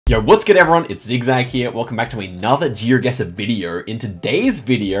Yo, what's good everyone? It's Zigzag here. Welcome back to another Geoguessr video. In today's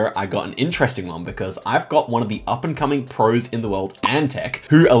video, I got an interesting one because I've got one of the up-and-coming pros in the world, Antec,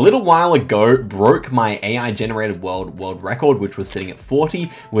 who a little while ago broke my AI-generated world record, which was sitting at 40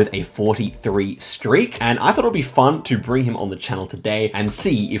 with a 43 streak. And I thought it would be fun to bring him on the channel today and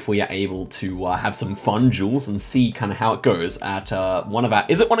see if we are able to have some fun duels and see kind of how it goes at one of our...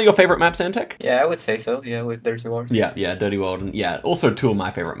 Is it one of your favorite maps, Antec? Yeah, I would say so. Yeah, with Dirty World. Yeah, Dirty World, and yeah, also two of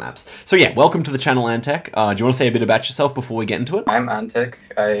my favorite maps. So yeah, welcome to the channel, Antec. Do you want to say a bit about yourself before we get into it? I'm Antec.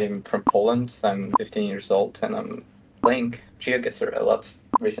 I'm from Poland. I'm 15 years old, and I'm playing Geoguessr a lot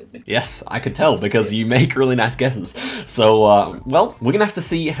recently. Yes, I could tell because you make really nice guesses. So, well, we're gonna have to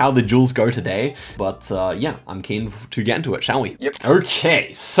see how the duels go today. But yeah, I'm keen to get into it, shall we? Yep.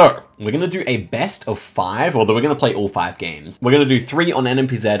 Okay, so we're gonna do a best of 5, although we're gonna play all 5 games. We're gonna do 3 on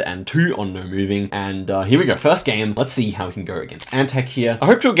NMPZ and 2 on No Moving. And here we go. First game. Let's see how we can go against Antec here. I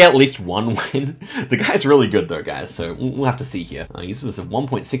hope to get at least 1 win. The guy's really good though, guys. So we'll have to see here. He's just a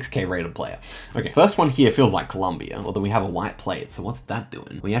 1.6k rated player. Okay, first one here feels like Colombia, although we have a white plate. So what's that doing?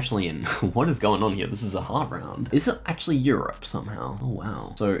 We actually in... What is going on here? This is a hard round. Is it actually Europe somehow? Oh,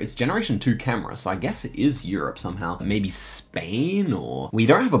 wow. So it's Generation 2 camera, so I guess it is Europe somehow. Maybe Spain, or... We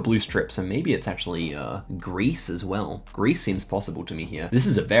don't have a blue strip, so maybe it's actually Greece as well. Greece seems possible to me here. This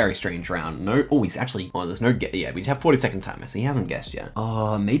is a very strange round. No... Oh, he's actually... Oh, there's no... Yeah, we have 40-second timer, so he hasn't guessed yet.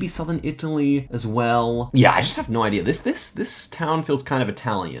 Maybe Southern Italy as well. Yeah, I just have no idea. This town feels kind of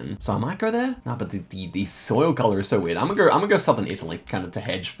Italian, so I might go there. No, but the soil color is so weird. I'm gonna go Southern Italy, kind of to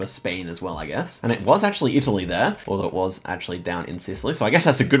hedge for Spain as well, I guess. And it was actually Italy there, although it was actually down in Sicily. So I guess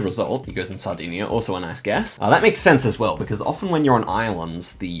that's a good result. He goes in Sardinia, also a nice guess. That makes sense as well, because often when you're on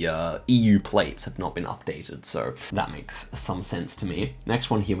islands, the EU plates have not been updated. So that makes some sense to me. Next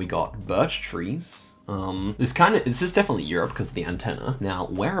one here, we got birch trees. This is definitely Europe because of the antenna. Now,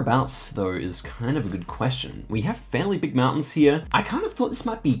 whereabouts though is kind of a good question. We have fairly big mountains here. I kind of thought this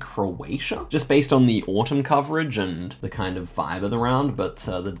might be Croatia, just based on the autumn coverage and the kind of vibe of the round, but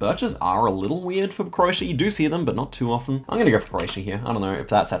the birches are a little weird for Croatia. You do see them, but not too often. I'm gonna go for Croatia here. I don't know if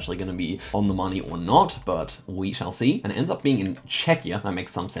that's actually gonna be on the money or not, but we shall see. And it ends up being in Czechia. That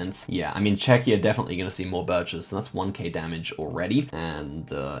makes some sense. Yeah, I mean, Czechia definitely gonna see more birches, so that's 1k damage already.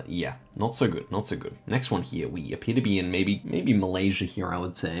 And yeah, not so good, not so good. Next one here, we appear to be in maybe Malaysia here, I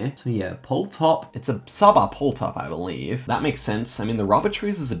would say. So yeah, pole top. It's a Sabah pole top, I believe. That makes sense. I mean, the rubber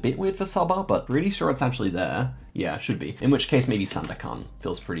trees is a bit weird for Sabah, but pretty sure it's actually there. Yeah, it should be. In which case, maybe Sandakan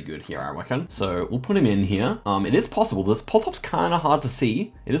feels pretty good here, I reckon. So we'll put him in here. It is possible. This pole top's kind of hard to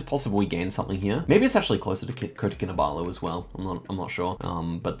see. It is possible we gain something here. Maybe it's actually closer to Kota Kinabalu as well. I'm not sure.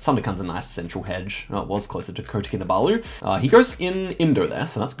 But Sandakan's a nice central hedge. It was closer to Kota Kinabalu. He goes in Indo there,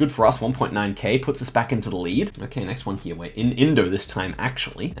 so that's good for us. 1.9k puts us back into the lead. Okay, next one here. We're in Indo this time,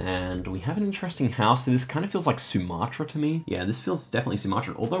 actually. And we have an interesting house. This kind of feels like Sumatra to me. Yeah, this feels definitely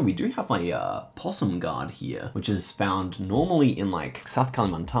Sumatra. Although we do have a possum guard here, which is found normally in like South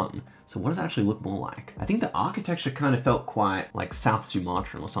Kalimantan. So what does it actually look more like? I think the architecture kind of felt quite like South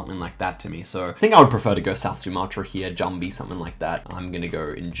Sumatra or something like that to me. So I think I would prefer to go South Sumatra here, Jambi, something like that. I'm gonna go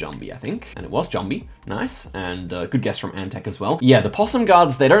in Jambi, I think. And it was Jambi. Nice. And good guess from Antec as well. Yeah, the possum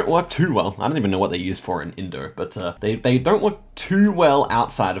guards, they don't work too well. I don't even know what they're used for in Indo, but they don't work too well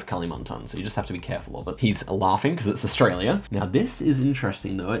outside of Kalimantan. So you just have to be careful of it. He's laughing because it's Australia. Now this is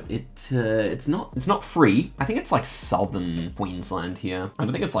interesting though. It's not free. I think it's like southern Queensland here. I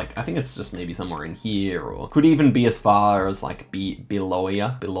think it's just maybe somewhere in here, or could even be as far as like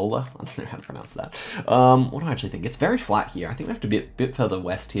Bilola. I don't know how to pronounce that. What do I actually think? It's very flat here. I think we have to be a bit further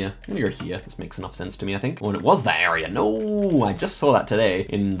west here. I'm gonna go here. This makes enough sense to me, I think. When it was that area. No, I just saw that today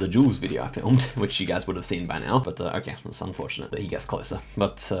in the Jules video I filmed, which you guys would have seen by now. But okay, that's unfortunate that he gets closer.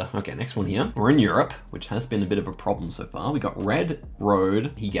 But okay, next one here. We're in Europe, which has been a bit of a problem so far. We got Red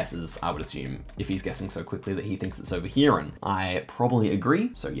Road. He guesses, I would assume, if he's guessing so quickly, that he thinks it's over here, and I probably agree.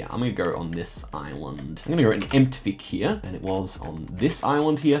 So yeah, I'm gonna go on this island. I'm gonna go in Emptvik here, and it was on this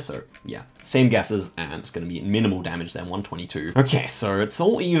island here. So yeah, same guesses, and it's gonna be minimal damage there, 122. Okay, so it's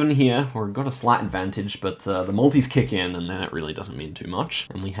all even here. We've got a slight advantage, but the multis kick in, and then it really doesn't mean too much.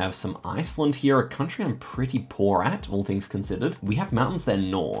 And we have some Iceland here, a country I'm pretty poor at, all things considered. We have mountains there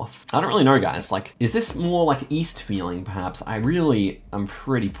north. I don't really know, guys. Like, is this more like east feeling, perhaps? I'm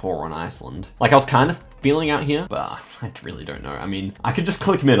pretty poor on Iceland. Like, I was kind of feeling out here, but I really don't know. I mean, I could just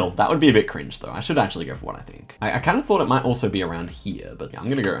click middle. That would be a bit cringe though. I should actually go for what I think. I kind of thought it might also be around here, but yeah, I'm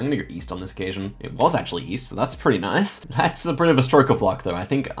gonna go east on this occasion. It was actually east, so that's pretty nice. That's a bit of a stroke of luck though. I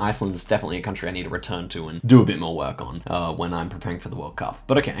think Iceland is definitely a country I need to return to and do a bit more work on when I'm preparing for the World Cup.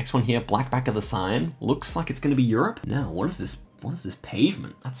 But okay, next one here, black back of the sign. Looks like it's gonna be Europe. Now, what is this what is this?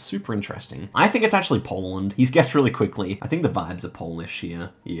 Pavement. That's super interesting. I think it's actually Poland. He's guessed really quickly. I think the vibes are Polish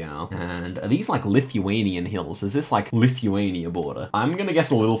here. Yeah. And are these like Lithuanian hills? Is this like Lithuania border? I'm gonna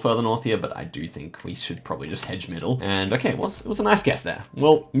guess a little further north here, but I do think we should probably just hedge middle. And okay, it was a nice guess there.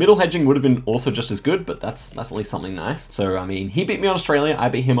 Well, middle hedging would have been also just as good, but that's at least something nice. So, I mean, he beat me on Australia. I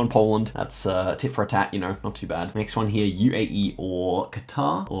beat him on Poland. That's tit for a tat, you know, not too bad. Next one here, UAE or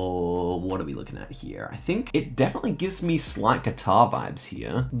Qatar, or what are we looking at here? I think it definitely gives me slight Qatar vibes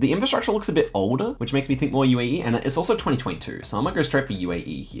here. The infrastructure looks a bit older, which makes me think more UAE, and it's also 2022, so I'm gonna go straight for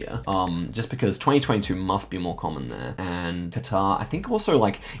UAE here, just because 2022 must be more common there. And Qatar, I think also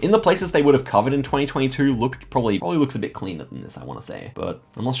like in the places they would have covered in 2022 probably looks a bit cleaner than this, I want to say, but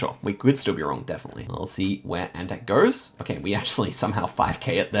I'm not sure. We could still be wrong, definitely. I'll see where Antek goes. Okay, we actually somehow 5k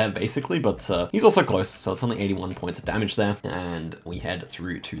it there basically, but he's also close, so it's only 81 points of damage there. And we head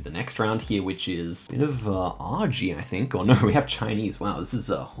through to the next round here, which is a bit of RG, I think. Or no, we have Chinese. Wow, this is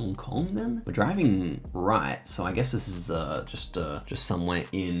Hong Kong then? We're driving right, so I guess this is just somewhere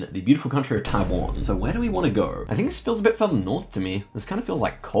in the beautiful country of Taiwan. So where do we want to go? I think this feels a bit further north to me. This kind of feels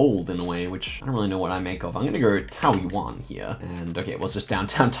like cold in a way, which I don't really know what I make of. I'm gonna go Taoyuan here. And okay, it was just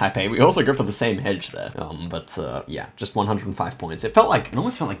downtown Taipei. We also go for the same hedge there. But yeah, just 105 points. It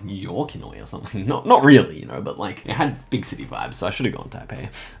almost felt like New York in a way or something. Not really, you know, but like it had big city vibes, so I should have gone Taipei.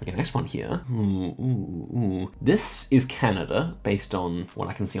 Okay, next one here. This is Canada, based on what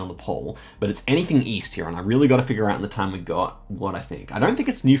I can see on the poll, but it's anything east here, and I really got to figure out in the time we got what I think. I don't think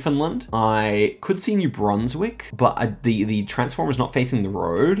it's Newfoundland. I could see New Brunswick, but the transformer is not facing the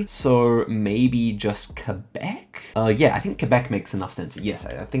road, so maybe just Quebec? Yeah, I think Quebec makes enough sense. Yes,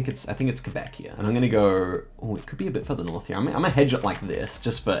 I think it's Quebec here. And I'm gonna go, oh, it could be a bit further north here. I'm gonna hedge it like this,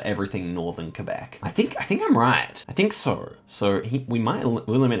 just for everything northern Quebec. I think I'm right. I think so. So we might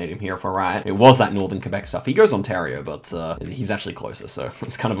eliminate him here if we're right. It was that northern Quebec stuff. He goes Ontario, but he's actually closer, so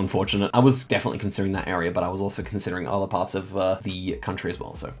it's kind of unfortunate. I was definitely considering that area, but I was also considering other parts of the country as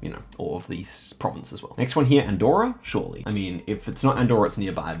well, so, you know, or of the province as well. Next one here, Andorra, surely. I mean, if it's not Andorra, it's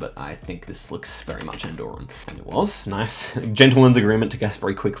nearby, but I think this looks very much Andorran. And it was. Nice. Gentleman's agreement to guess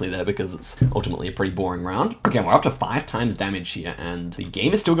very quickly there, because it's ultimately a pretty boring round. Okay, we're up to 5 times damage here, and the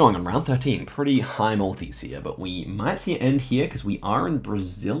game is still going on round 13. Pretty high multis here, but we might see an end here, because we are in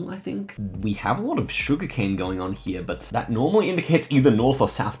Brazil, I think. We have a lot of sugarcane going on here, but that normally indicates either North or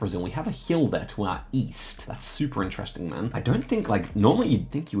South Brazil. We have a hill there to our east. That's super interesting, man. I don't think, like, normally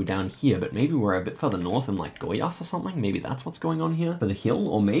you'd think you were down here, but maybe we're a bit further north in, like, Goiás or something. Maybe that's what's going on here for the hill,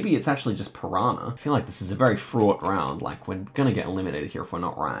 or maybe it's actually just Piranha. I feel like this is a very fraught round. Like, we're gonna get eliminated here if we're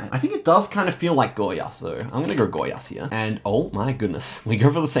not right. I think it does kind of feel like Goiás, though. I'm gonna go Goiás here. And, oh my goodness, we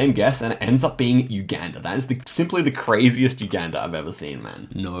go for the same guess, and it ends up being Uganda. That is simply the craziest Uganda I've ever seen, man.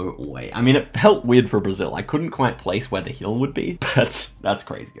 No way. I mean, it felt weird for Brazil. I couldn't quite place where the hill would be, but that's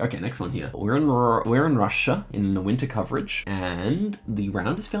crazy. Okay, next one here. We're in Russia in the winter coverage, and the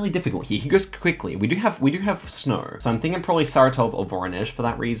round is fairly difficult here. He goes quickly. We do have snow, so I'm thinking probably Saratov or Voronezh for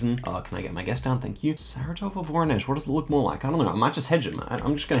that reason. Can I get my guess down? Thank you. Saratov or Voronezh? What does it look more like? I don't know. I might just hedge him.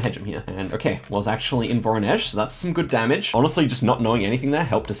 I'm just gonna hedge him here. And okay, was actually in Voronezh, so that's some good damage. Honestly, just not knowing anything there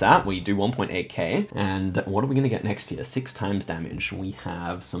helped us out. We do 1.8k, and what are we gonna get next here? 6 times damage. We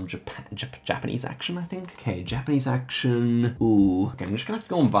have some Japanese action, I think. Okay, Japanese action. Ooh. Okay, I'm just gonna have to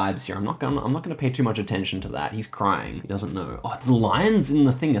go on vibes here. I'm not gonna pay too much attention to that. He's crying. He doesn't know. Oh, the lines in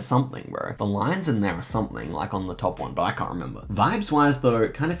the thing are something, bro. The lines in there are something, like on the top one, but I can't remember. Vibes-wise, though,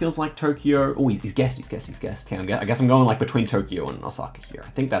 it kind of feels like Tokyo. Oh, he's guessed. Okay, I guess I'm going like between Tokyo and Osaka here. I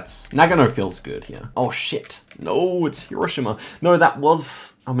think that's Nagano feels good here. Oh shit. No, it's Hiroshima. No, that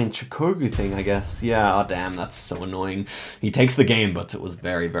was, I mean, Chikogu thing, I guess. Yeah, oh damn, that's so annoying. He takes the game, but it was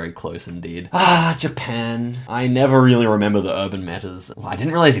very, very close indeed. Ah, Japan. I never really remember the urban metas. Well, I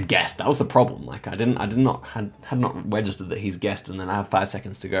didn't realize he guessed. That was the problem. Like, had not registered that he's guessed, and then I have 5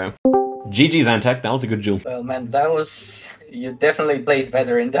 seconds to go. GG's, Antek. That was a good duel. Well, man, you definitely played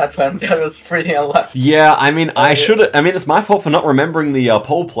better in that one. That was pretty unlucky. Yeah, I mean, it's my fault for not remembering the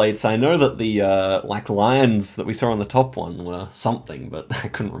pole plates. I know that the, like, lines that we saw on the top one were something, but I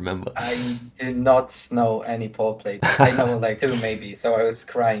couldn't remember. I did not know any pole plates. I know, like, 2 maybe, so I was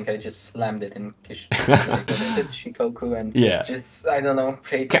crying. I just slammed it in Shikoku and yeah. Just, I don't know,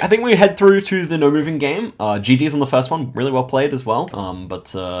 prayed. Okay, I think we head through to the no moving game. GG's on the first one, really well played as well.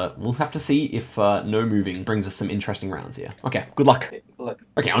 But we'll have to see if no moving brings us some interesting rounds here. Okay, good luck. Okay, look.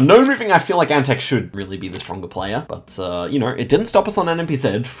 Okay, on no moving, I feel like Antec should really be the stronger player, but, you know, it didn't stop us on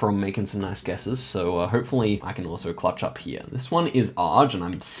NMPZ from making some nice guesses, so hopefully I can also clutch up here. This one is Arge, and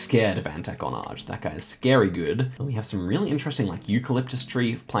I'm scared of Antec on Arge. That guy is scary good. And we have some really interesting, like, eucalyptus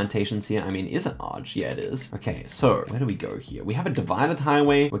tree plantations here. I mean, is it Arge? Yeah, it is. Okay, so where do we go here? We have a divided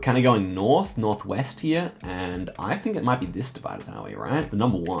highway. We're kind of going north, northwest here, and I think it might be this divided highway, right? The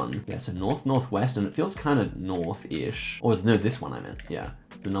number 1. Yeah, so north, northwest, and it feels kind of north-ish. Or is no, this one I meant, yeah.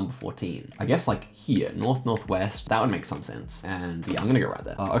 The number 14. I guess like here, north, northwest, that would make some sense. And yeah, I'm gonna go right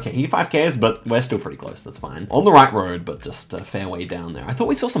there. Okay, he 5Ks, but we're still pretty close, that's fine. On the right road, but just a fair way down there. I thought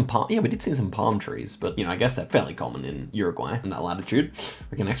we saw some palm, yeah, we did see some palm trees, but you know, I guess they're fairly common in Uruguay, in that latitude.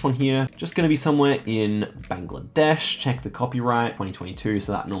 Okay, next one here, just gonna be somewhere in Bangladesh. Check the copyright, 2022,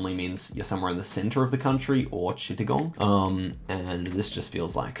 so that normally means you're somewhere in the center of the country or Chittagong. And this just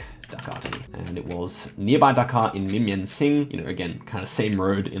feels like Dakar to me. And it was nearby Dakar in Mymensingh. You know, again, kind of same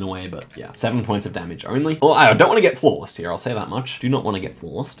road in a way, but yeah, 7 points of damage only. Well, I don't want to get flawlessed here, I'll say that much. Do not want to get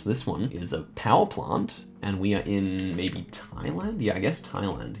flawlessed. This one is a power plant. And we are in maybe Thailand? Yeah, I guess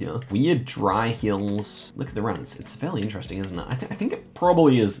Thailand here. Weird dry hills. Look at the runs. It's fairly interesting, isn't it? I think it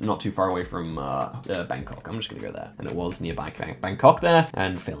probably is not too far away from Bangkok. I'm just gonna go there. And it was nearby Bangkok there,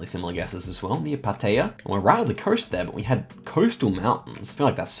 and fairly similar guesses as well, near Pattaya. And we're right on the coast there, but we had coastal mountains. I feel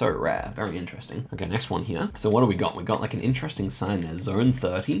like that's so rare. Very interesting. Okay, next one here. So what do we got? We got like an interesting sign there, Zone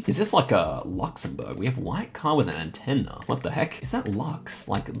 30. Is this like a Luxembourg? We have white car with an antenna. What the heck? Is that Lux?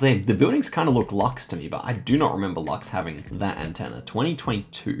 Like the buildings kind of look Lux to me, but I do not remember Lux having that antenna.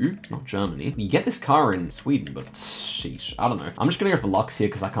 2022, not Germany. You get this car in Sweden, but sheesh, I don't know. I'm just gonna go for Lux here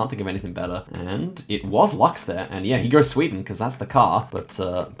because I can't think of anything better. And it was Lux there, and yeah, he goes Sweden because that's the car, but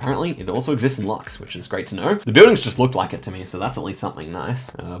apparently it also exists in Lux, which is great to know. The buildings just looked like it to me, so that's at least something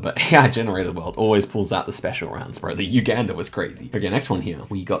nice. But yeah, Generated World always pulls out the special rounds, bro. The Uganda was crazy. Okay, next one here.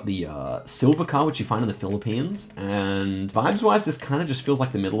 We got the silver car, which you find in the Philippines, and vibes-wise, this kind of just feels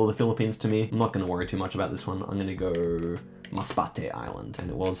like the middle of the Philippines to me. I'm not gonna worry too much about this one. I'm gonna go Masbate Island, and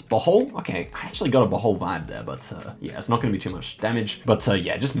it was Bohol. Okay, I actually got a Bohol vibe there, but yeah, it's not gonna be too much damage. But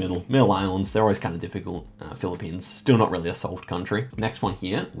yeah, just middle islands. They're always kind of difficult. Philippines, still not really a solved country. Next one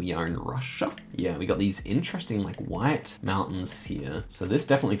here, we are in Russia. Yeah, we got these interesting like white mountains here. So this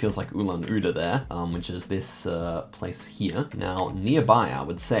definitely feels like Ulan-Ude there, which is this place here. Now nearby, I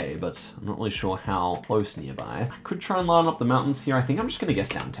would say, but I'm not really sure how close nearby. I could try and line up the mountains here. I think I'm just gonna guess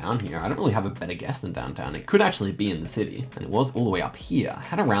downtown here. I don't really have a better guess than downtown. It could actually be in the city. And it was all the way up here. I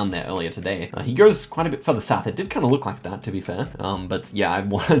had a round there earlier today. He goes quite a bit further south. It did kind of look like that, to be fair. But yeah, I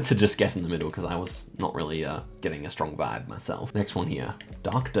wanted to just guess in the middle because I was not really getting a strong vibe myself. Next one here,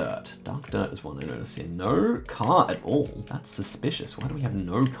 Dark Dirt. Dark Dirt is one I noticed here. No car at all. That's suspicious. Why do we have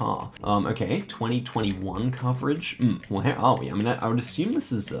no car? Okay, 2021 coverage. Well, where are we? I mean, I would assume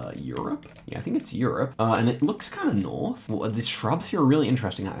this is Europe. Yeah, I think it's Europe. And it looks kind of north. Well, the shrubs here are really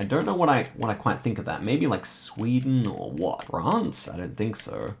interesting. I don't know what I quite think of that. Maybe like Sweden or what? France? I don't think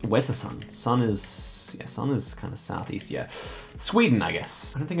so. Where's the sun? Sun is kind of southeast, yeah. Sweden, I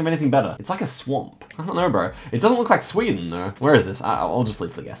guess. I don't think of anything better. It's like a swamp. I don't know, bro. It doesn't look like Sweden, though. Where is this? I'll just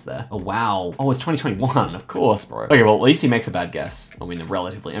leave the guess there. Oh, wow. Oh, it's 2021. Of course, bro. Okay, well, at least he makes a bad guess. I mean,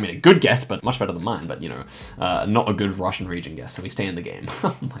 a good guess, but much better than mine. But, you know, not a good Russian region guess, so we stay in the game.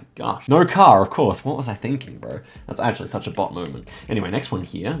 Oh, my gosh. No car, of course. What was I thinking, bro? That's actually such a bot moment. Anyway, next one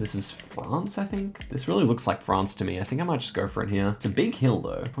here. This is France, I think. This really looks like France to me. I think I might just go for it here. It's a big hill,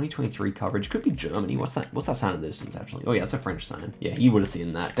 though. 2023 coverage. Could be Germany. What's that sign in the distance, actually? Oh, yeah, it's a French sign. Yeah, he would have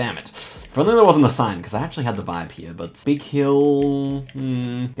seen that. Damn it. If only there wasn't a sign, because I actually had the vibe here, but big hill...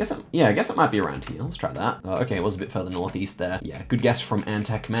 I guess it might be around here. Let's try that. Okay, it was a bit further northeast there. Yeah, good guess from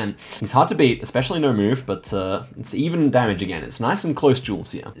Antec, man. He's hard to beat, especially no move, but it's even damage again. It's nice and close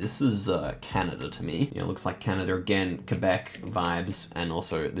duels here. This is Canada to me. Yeah, it looks like Canada again, Quebec vibes, and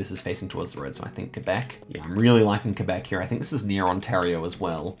also this is facing towards the road, so I think Quebec. Yeah, I'm really liking Quebec here. I think this is near Ontario as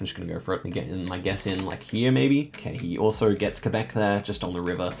well. I'm just gonna go for it and get in my guess in like here maybe. Okay, he also gets Quebec there, just on the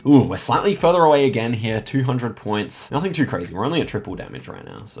river. Ooh, we're slightly further away again here, 200 points. Nothing too crazy. We're only at triple damage right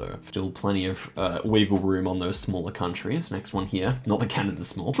now, so still plenty of wiggle room on those smaller countries. Next one here, not that Canada's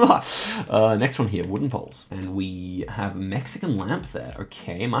small. Next one here, wooden poles. And we have Mexican lamp there.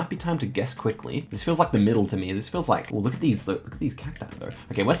 Okay, might be time to guess quickly. This feels like the middle to me. This feels like, well, look at these cacti though.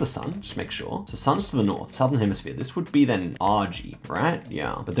 Okay, where's the sun? Just make sure. So sun's to the north, southern hemisphere. This would be then Argy, right?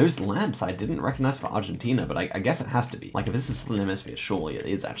 Yeah, but those lamps I didn't recognize for Argentina, but I guess it has to be. Like if this is southern hemisphere, surely it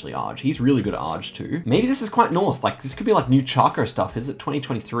is actually Arge. He's really good at Arge too. Maybe this is quite north. Like this could be like New Chaco stuff. Is it 2020?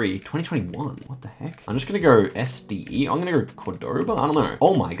 2023, 2021. What the heck? I'm just gonna go SDE. I'm gonna go Cordoba. I don't know.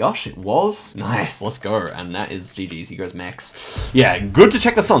 Oh my gosh, it was nice. Let's go. And that is GG's. He goes Mex. Yeah, good to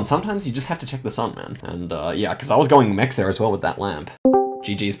check the sun. Sometimes you just have to check the sun, man. And yeah, because I was going Mex there as well with that lamp.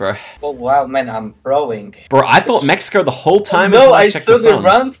 GG's, bro. Oh wow, man, I'm throwing. Bro, I thought Mexico the whole time. No, I saw the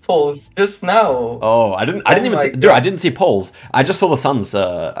round polls just now. Oh, I didn't even see, dude, I didn't see polls. I just saw the sun's,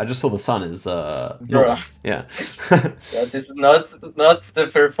 I just saw the sun is, Bro. yeah. That is not the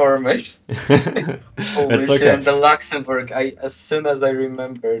performance. It's okay. The Luxembourg, as soon as I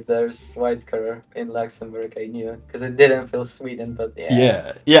remembered there's white color in Luxembourg, I knew. Because it didn't feel Sweden, but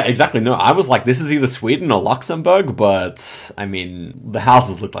yeah. Yeah, exactly. No, I was like, this is either Sweden or Luxembourg, but, I mean, the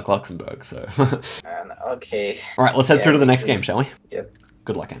houses look like Luxembourg, so. Okay. All right, let's head through to the next game, shall we? Yep.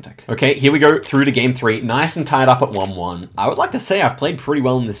 Good luck, Antec. Okay, here we go through to game 3. Nice and tied up at 1-1. I would like to say I've played pretty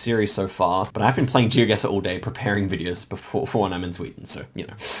well in this series so far, but I've been playing Geoguessr all day, preparing videos for when I'm in Sweden, so, you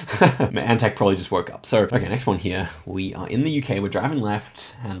know. Antec probably just woke up. So, okay, next one here. We are in the UK. We're driving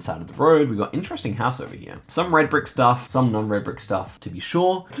left-hand side of the road. We've got interesting house over here. Some red brick stuff, some non-red brick stuff, to be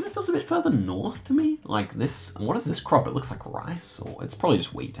sure. Kind of feels a bit further north to me. Like this, what is this crop? It looks like rice, or it's probably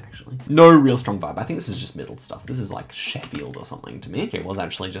just wheat, actually. No real strong vibe. I think this is just middle stuff. This is like Sheffield or something to me. Okay, it was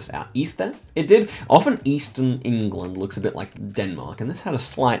actually just out east there. It did. Often eastern England looks a bit like Denmark, and this had a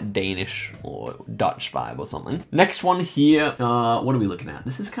slight Danish or Dutch vibe or something. Next one here, what are we looking at?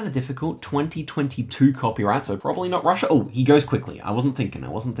 This is kind of difficult. 2022 copyright, so probably not Russia. Oh, he goes quickly. I wasn't thinking.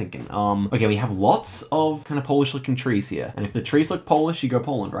 Okay, we have lots of kind of Polish looking trees here, and if the trees look Polish, you go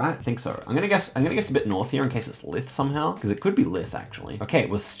Poland, right? I think so. I'm gonna guess a bit north here in case it's Lith somehow, because it could be Lith actually. Okay, it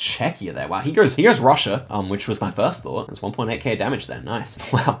was Czechia there. Wow, he goes Russia, which was my first thought. It's 1.8k damage there. Nice.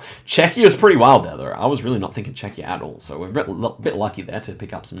 Wow. Czechia is pretty wild there, though. I was really not thinking Czechia at all, so we're a bit lucky there to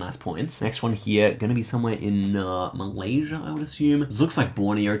pick up some nice points. Next one here, gonna be somewhere in Malaysia, I would assume. This looks like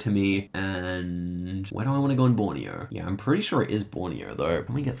Borneo to me, and where do I want to go in Borneo? Yeah, I'm pretty sure it is Borneo, though.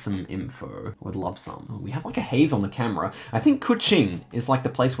 Can we get some info? I would love some. Oh, we have like a haze on the camera. I think Kuching is like the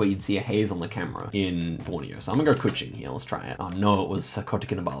place where you'd see a haze on the camera in Borneo, so I'm gonna go Kuching here. Let's try it. Oh, no, it was Kota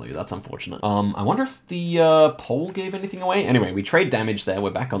Kinabalu. That's unfortunate. I wonder if the poll gave anything away? Anyway, we trade damage there.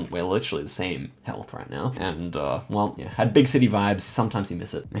 We're literally the same health right now. And, well, yeah, had big city vibes. Sometimes you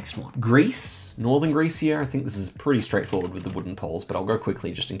miss it. Next one. Greece. Northern Greece here. I think this is pretty straightforward with the wooden poles, but I'll go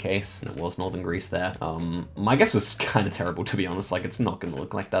quickly just in case. And it was Northern Greece there. My guess was kind of terrible, to be honest. Like, it's not going to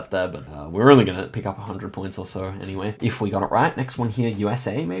look like that there, but we're only going to pick up 100 points or so anyway, if we got it right. Next one here,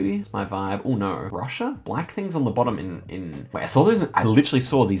 USA, maybe? It's my vibe. Oh, no. Russia? Black things on the bottom in... Wait, I saw those... I literally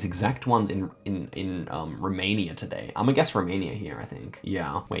saw these exact ones in Romania today. I'm gonna guess Romania here, I think.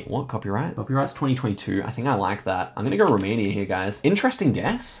 Yeah. Wait, what? Copyright? Copyright's 2022. I think I like that. I'm gonna go Romania here, guys. Interesting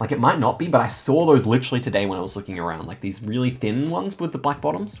guess. Like, it might not be, but I saw those literally today when I was looking around. Like, these really thin ones with the black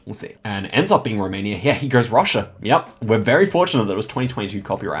bottoms. We'll see. And it ends up being Romania. Yeah, he goes Russia. Yep. We're very fortunate that it was 2022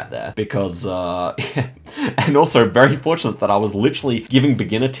 copyright there, because, and also very fortunate that I was literally giving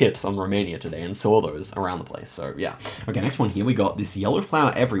beginner tips on Romania today and saw those around the place. So, yeah. Okay, next one here. We got this yellow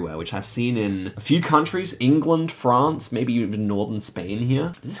flower everywhere, which I've seen in a few countries. England, France, maybe even northern Spain here.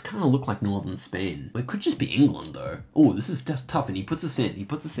 Does this kind of look like northern Spain? It could just be England, though. Oh, this is tough, and he puts us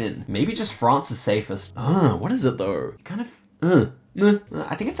in. Maybe just France is safest. What is it, though? Kind of,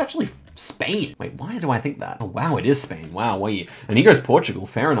 I think it's actually Spain. Wait, why do I think that? Oh, wow, it is Spain. Wow, wait. And he goes Portugal.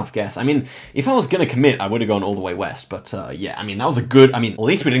 Fair enough guess. I mean, if I was going to commit, I would have gone all the way west. But yeah, I mean, that was a good... I mean, at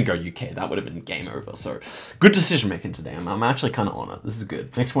least we didn't go UK. That would have been game over. So, good decision making today. I'm actually kind of on it. This is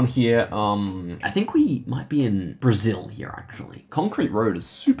good. Next one here. I think we might be in Brazil here, actually. Concrete Road is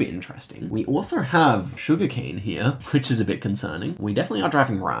super interesting. We also have sugarcane here, which is a bit concerning. We definitely are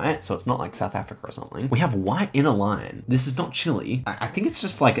driving right, so it's not like South Africa or something. We have white inner line. This is not Chile. I think it's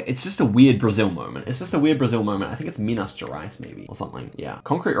just like... It's just a weird Brazil moment. It's just a weird Brazil moment. I think it's Minas Gerais maybe or something. Yeah.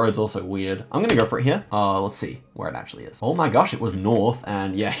 Concrete Road's also weird. I'm gonna go for it here. Let's see where it actually is. Oh my gosh, it was north,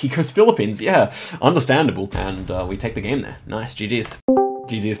 and yeah, he goes Philippines. Yeah, understandable. And we take the game there. Nice. GG's.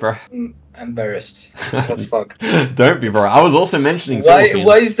 GG's, bro. Embarrassed. What the fuck? Don't be, bro. I was also mentioning Philippines.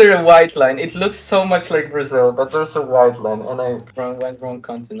 Why is there a white line? It looks so much like Brazil, but there's a white line, and I went wrong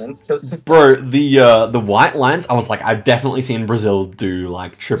continent. Bro, the white lines, I was like, I've definitely seen Brazil do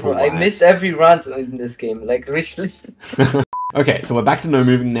like triple whites. I missed every round in this game, like richly. Okay, so we're back to no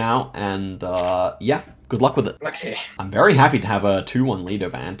moving now, and yeah. Good luck with it. Okay. I'm very happy to have a 2-1 lead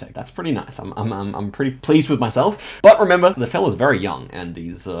over Antec. That's pretty nice. I'm pretty pleased with myself. But remember, the fella's very young and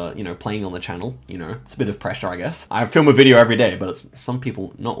he's, you know, playing on the channel. You know, it's a bit of pressure, I guess. I film a video every day, but it's some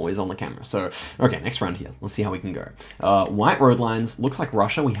people not always on the camera. So, okay, next round here. Let's see how we can go. White road lines. Looks like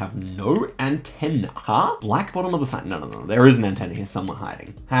Russia. We have no antenna. Huh? Black bottom of the sign. No. There is an antenna here somewhere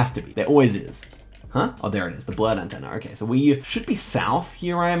hiding. Has to be. There always is. Huh? Oh, there it is, the blurred antenna. Okay, so we should be south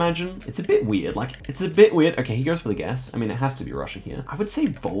here, I imagine. It's a bit weird, like, it's a bit weird. Okay, he goes for the guess. I mean, it has to be Russia here. I would say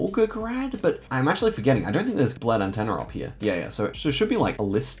Volgograd, but I'm actually forgetting. I don't think there's blurred antenna up here. Yeah, so it should be like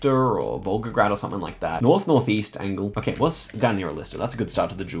Alister or Volgograd or something like that. North-northeast angle. Okay, what's down near Alister? That's a good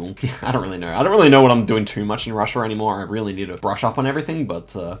start to the duel. I don't really know. I don't really know what I'm doing too much in Russia anymore. I really need to brush up on everything,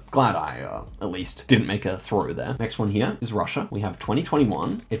 but glad I at least didn't make a throw there. Next one here is Russia. We have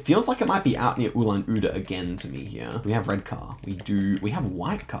 2021. It feels like it might be out near Ulan-Ude again to me here. We have red car. We have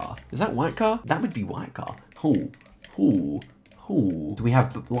white car. Is that white car? That would be white car. Do we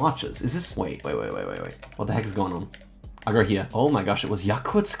have larches? Is this, wait. What the heck is going on? I go here. Oh my gosh, it was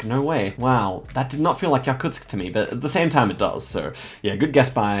Yakutsk. No way. Wow, that did not feel like Yakutsk to me, but at the same time it does. So yeah, good guess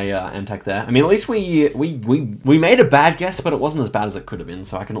by Antec there. I mean, at least we made a bad guess, but it wasn't as bad as it could have been,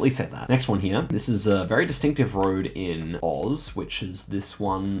 so I can at least say that. Next one here. This is a very distinctive road in Oz, which is this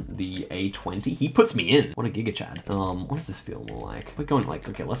one, the A20. He puts me in. What a giga chad. What does this feel more like? We're going like,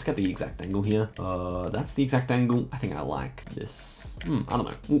 okay, let's get the exact angle here. That's the exact angle. I think I like this. I don't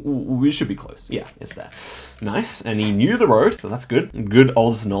know. We should be close. Yeah, it's there. Nice. And he knew the road, so that's good. Good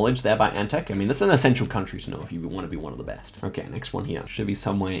Oz knowledge there by Antec. I mean, it's an essential country to know if you want to be one of the best. Okay, next one here. Should be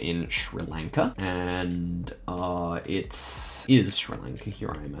somewhere in Sri Lanka. And it is Sri Lanka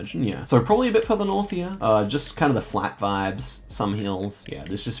here, I imagine. Yeah. So probably a bit further north here. Just kind of the flat vibes, some hills. Yeah,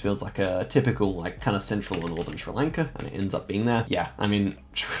 this just feels like a typical, like, kind of central or northern Sri Lanka, and it ends up being there. Yeah, I mean,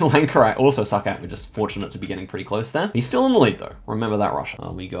 Sri Lanka I also suck at. We're just fortunate to be getting pretty close there. He's still in the lead though. Remember that,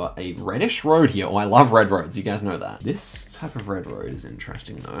 Russia. We got a reddish road here. Oh, I love red roads. You guys know that. This type of red road is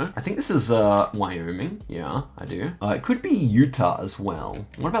interesting though. I think this is Wyoming. Yeah, I do. It could be Utah as well.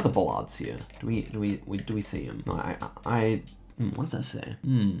 What about the bollards here? Do we see him? No, what does that say?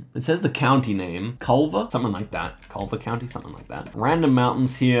 It says the county name, Culver, something like that. Culver County, something like that. Random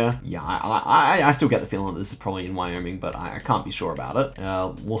mountains here. Yeah, I still get the feeling that this is probably in Wyoming, but I can't be sure about it.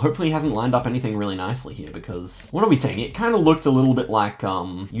 Well, hopefully he hasn't lined up anything really nicely here, because what are we saying? It kind of looked a little bit like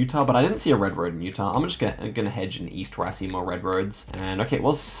Utah, but I didn't see a red road in Utah. I'm just gonna hedge in east where I see more red roads. And okay, it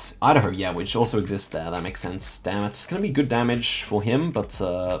was Idaho, yeah, which also exists there. That makes sense. Damn it. It's gonna be good damage for him, but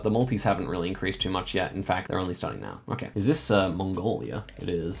the multis haven't really increased too much yet. In fact, they're only starting now. Okay, is this Mongolia? It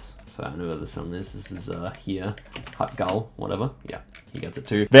is. So I know where this one is. This is here. Hut Gull, whatever. Yeah, he gets it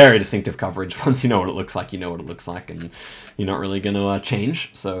too. Very distinctive coverage. Once you know what it looks like, you know what it looks like, and you're not really gonna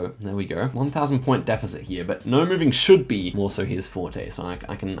change. So there we go. 1,000 point deficit here, but no moving should be more so his forte. So I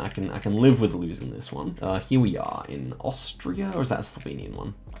can live with losing this one. Here we are in Austria, or is that a Slovenian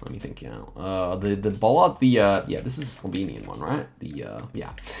one? Let me think now. The bollard, yeah, this is a Slovenian one, right?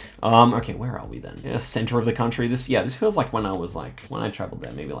 Yeah. Okay, where are we then? Yeah, center of the country. This feels like when I traveled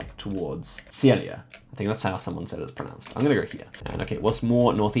there, maybe like towards Celia. I think that's how someone said it's pronounced. I'm gonna go here. And okay, what's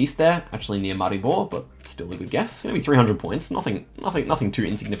more northeast there? Actually near Maribor, but still a good guess. Gonna be 300 points. Nothing too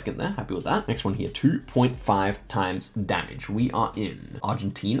insignificant there. Happy with that. Next one here, 2.5 times damage. We are in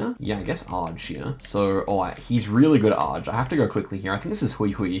Argentina. Yeah, I guess Arg here. So, he's really good at Arg. I have to go quickly here. I think this is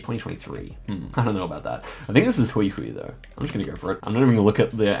Hui Hui 2023. I don't know about that. I think this is Hui Hui though. I'm just gonna go for it. I'm not even gonna look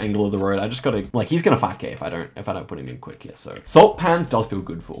at the angle of the road. I just gotta, like, he's gonna 5k if I don't put him in quick here. So salt pans does feel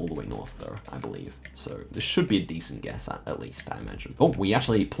good for all the way north though, I believe. So this should be a decent guess at least, I imagine. Oh, we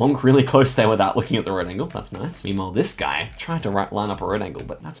actually plonk really close there without looking at the road angle. That's nice. Meanwhile, this guy tried to line up a road angle,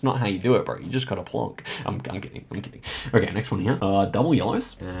 but that's not how you do it, bro. You just gotta plonk. I'm kidding. Okay, next one here. Double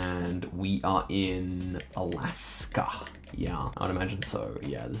yellows, and we are in Alaska. Yeah, I would imagine so.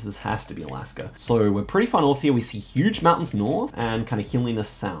 Yeah, this has to be Alaska. So we're pretty far north here. We see huge mountains north and kind of hilliness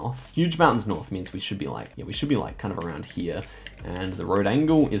south. Huge mountains north means we should be like kind of around here. And the road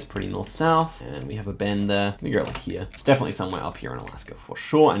angle is pretty north-south, and we have a bend there. We go like here. It's definitely somewhere up here in Alaska for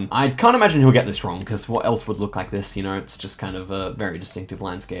sure. And I can't imagine he'll get this wrong, because what else would look like this? You know, it's just kind of a very distinctive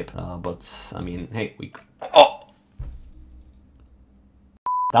landscape. But I mean, hey,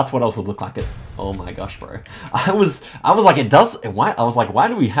 that's what else would look like it. Oh my gosh, bro. I was like, why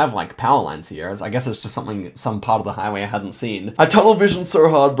do we have like power lines here? I guess it's just some part of the highway I hadn't seen. I tunnel vision so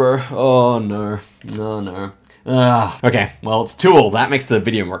hard, bro. Oh no. Okay, well, it's 2-all. That makes the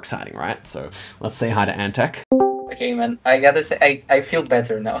video more exciting, right? So let's say hi to Antec. Okay, man. I gotta say, I feel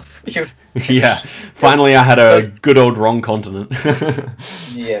better now. Yeah, finally I had a good old wrong continent.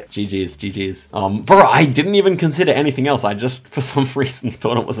 Yeah. GG's. Bro, I didn't even consider anything else. I just, for some reason,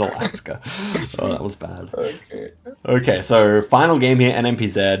 thought it was Alaska. Oh, that was bad. Okay. Okay, so final game here,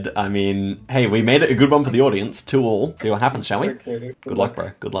 NMPZ. I mean, hey, we made it a good one for the audience. 2-2. See what happens, shall we? Okay. Good luck,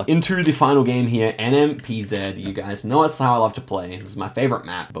 bro. Good luck. Into the final game here, NMPZ. You guys know it's how I love to play. This is my favorite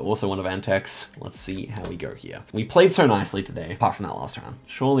map, but also one of Antec's. Let's see how we go here. We played so nicely today, apart from that last round.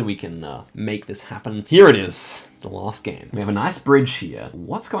 Surely we can make this happen. Here it is. The last game. We have a nice bridge here.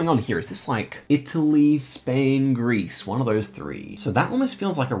 What's going on here? Is this like Italy, Spain, Greece? One of those three. So that almost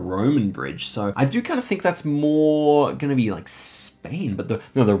feels like a Roman bridge. So I do kind of think that's more gonna be like Spain, but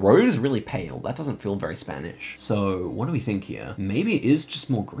the road is really pale. That doesn't feel very Spanish. So what do we think here? Maybe it is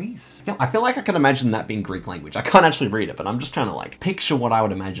just more Greece. I feel like I can imagine that being Greek language. I can't actually read it, but I'm just trying to like picture what I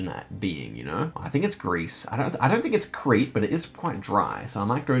would imagine that being, you know? I think it's Greece. I don't think it's Crete, but it is quite dry. So I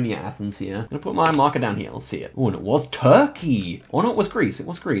might go near Athens here. I'm gonna put my marker down here. Let's see it. Oh, and it was Turkey. Oh no, it was Greece. It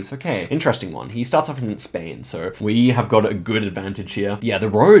was Greece. Okay, interesting one. He starts off in Spain, so we have got a good advantage here. Yeah, the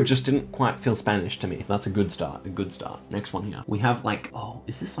road just didn't quite feel Spanish to me. That's a good start. A good start. Next one here. We have like, oh,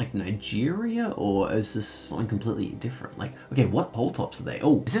 is this like Nigeria or is this something completely different? Like, okay, what pole tops are they?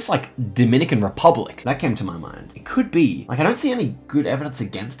 Oh, is this like Dominican Republic? That came to my mind. It could be. Like, I don't see any good evidence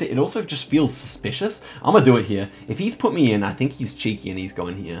against it. It also just feels suspicious. I'm gonna do it here. If he's put me in, I think he's cheeky and he's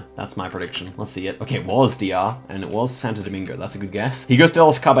going here. That's my prediction. Let's see it. Okay, it was DR and it was Santo Domingo. That's a good guess. He goes to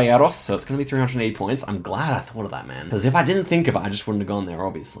Los Caballeros, so it's gonna be 380 points. I'm glad I thought of that, man. Because if I didn't think of it, I just wouldn't have gone there,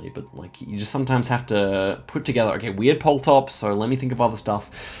 obviously. But like, you just sometimes have to put together, okay, weird pole top, so let me think of other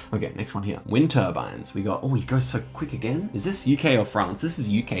stuff. Okay, next one here. Wind turbines. We got, oh, he goes so quick again. Is this UK or France? This is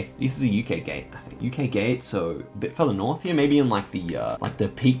UK. This is a UK gate, I think. UK gate, so a bit further north here, maybe in like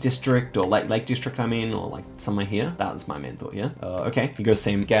the Peak District or Lake District, I mean, or like somewhere here. That was my main thought here. Okay, he goes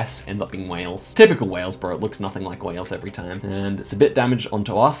same guess, ends up being Wales. Typical Wales, bro. It looks nothing like Wales every time. And it's a bit damaged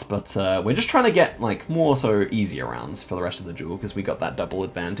onto us, but we're just trying to get like more so easier rounds for the rest of the duel because we got that double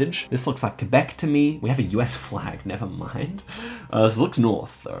advantage. This looks like Quebec to me. We have a US flag, never mind. This looks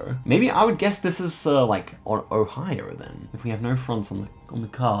north though. Maybe I would guess this is like Ohio then, if we have no fronts on the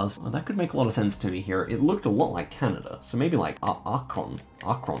cars. Well, that could make a lot of sense to me here. It looked a lot like Canada, so maybe like Akron.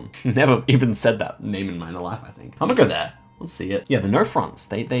 Never even said that name in my life, I think. I'm gonna go there. Let's see it. Yeah, the no fronts.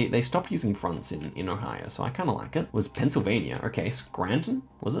 They stopped using fronts in Ohio, so I kind of like it. It was Pennsylvania. Okay, Scranton,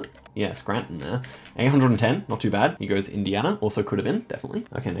 was it? Yeah, Scranton there. 810, not too bad. He goes Indiana, also could have been, definitely.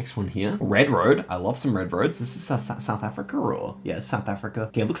 Okay, next one here. Red Road. I love some red roads. This is South Africa or? Yeah, South Africa.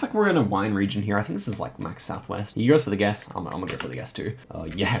 Okay, it looks like we're in a wine region here. I think this is like max southwest. He goes for the guess. I'm gonna go for the guess too.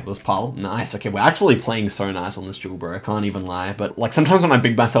 Yeah, it was Paul. Nice. Okay, we're actually playing so nice on this duel, bro. Can't even lie. But like sometimes when I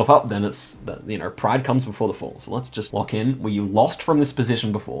big myself up, then it's, you know, pride comes before the fall. So let's just lock in. We lost from this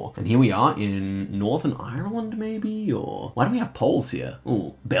position before. And here we are in Northern Ireland, maybe? Or why do we have poles here?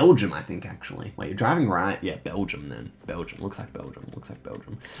 Oh, Belgium, I think, actually. Wait, you're driving right? Yeah, Belgium then. Belgium. Looks like Belgium. Looks like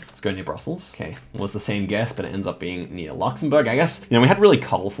Belgium. Let's go near Brussels. Okay. Was the same guess, but it ends up being near Luxembourg, I guess. You know, we had really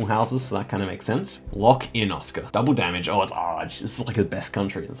colorful houses, so that kind of makes sense. Lock in, Oscar. Double damage. Oh, it's Arge. This is like his best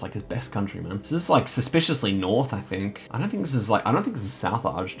country. It's like his best country, man. This is like suspiciously north, I think. I don't think this is South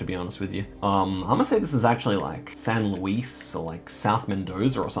Arge, to be honest with you. I'm gonna say this is actually like San Luis or like South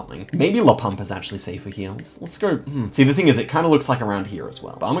Mendoza or something. Maybe La Pampa is actually safer here. Let's go. See, the thing is, it kind of looks like around here as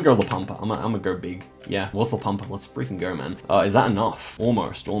well. But I'm gonna go La Pampa. I'm gonna go big. Yeah, what's La Pampa? Let's freaking go, man. Is that enough?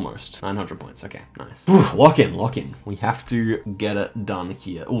 Almost. 900 points. Okay, nice. Lock in. We have to get it done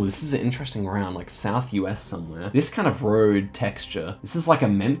here. Oh, this is an interesting round, like South US somewhere. This kind of road texture. This is like a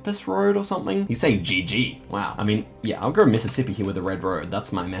Memphis road or something. He's saying GG. Wow. I mean, yeah, I'll go Mississippi here with the red road.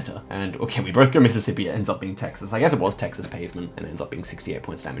 That's my meta. And okay, we both go Mississippi. It ends up being Texas. I guess it was Texas pavement and it ends up being 68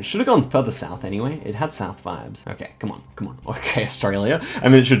 points damage. Should have gone further south anyway. It had south vibes. Okay, come on. Okay, Australia. I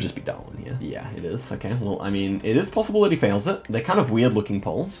mean, it should just be Darwin here. Yeah, it is. Okay, well, I mean, it is possible that he fails it. They're kind of weird looking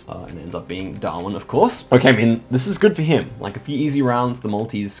poles. And it ends up being Darwin, of course. Okay, I mean, this is good for him. Like a few easy rounds, the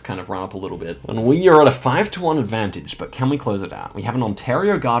multis kind of run up a little bit. And we are at a 5-1 advantage, but can we close it out? We have an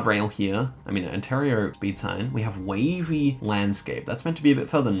Ontario guardrail here. I mean, an Ontario speed sign. We have wavy landscape. That's meant to be a bit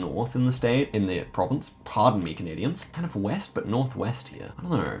further north in the state, in the province. Pardon me, Canadians. Kind of west, but northwest here. I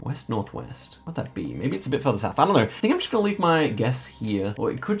don't know. West, northwest. What'd that be? Maybe it's a bit further south. I don't know. I think I'm just gonna leave my guess here. Or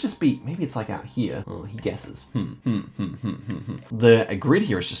it could just be, maybe it's like out here. Oh, he guesses. The grid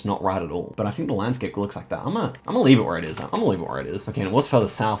here is just not right at all. But I think the landscape looks like that. I'm gonna leave it where it is. Okay, and it was further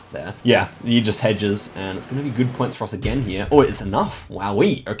south there. Yeah, you just hedges, and it's gonna be good points for us again here. Oh, it's enough.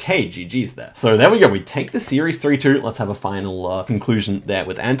 Wowee. Okay, GG's there. So there we go. We take the series 3-2. Let's have a final conclusion there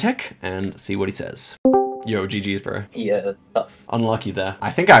with Antec and see what he says. Yo, GG's, bro. Yeah, tough. Unlucky there.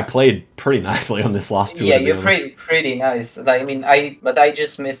 I think I played pretty nicely on this last duel. Yeah, you played pretty nice. Like, I mean, I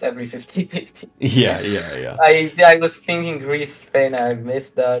just missed every 50-50. Yeah. I was thinking Greece, Spain, I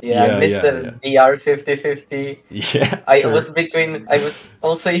missed that. Yeah, I missed the DR 50-50. Yeah, I true. was between. I was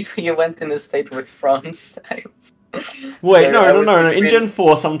also. You went in a state with France. Wait, no. In Gen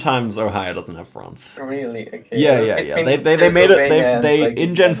 4, sometimes Ohio doesn't have France. Really? Okay. Yeah. They made it. They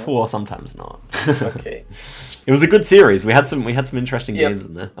in Gen 4 sometimes not. Okay. It was a good series. We had some interesting games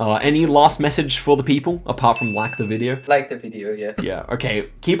in there. Any last message for the people apart from like the video? Like the video, yeah. Yeah. Okay.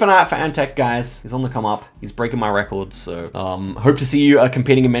 Keep an eye out for Antec, guys. He's on the come up. He's breaking my records. So hope to see you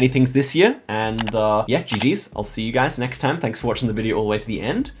competing in many things this year. And yeah, GG's. I'll see you guys next time. Thanks for watching the video all the way to the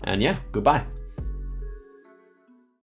end. And yeah, goodbye.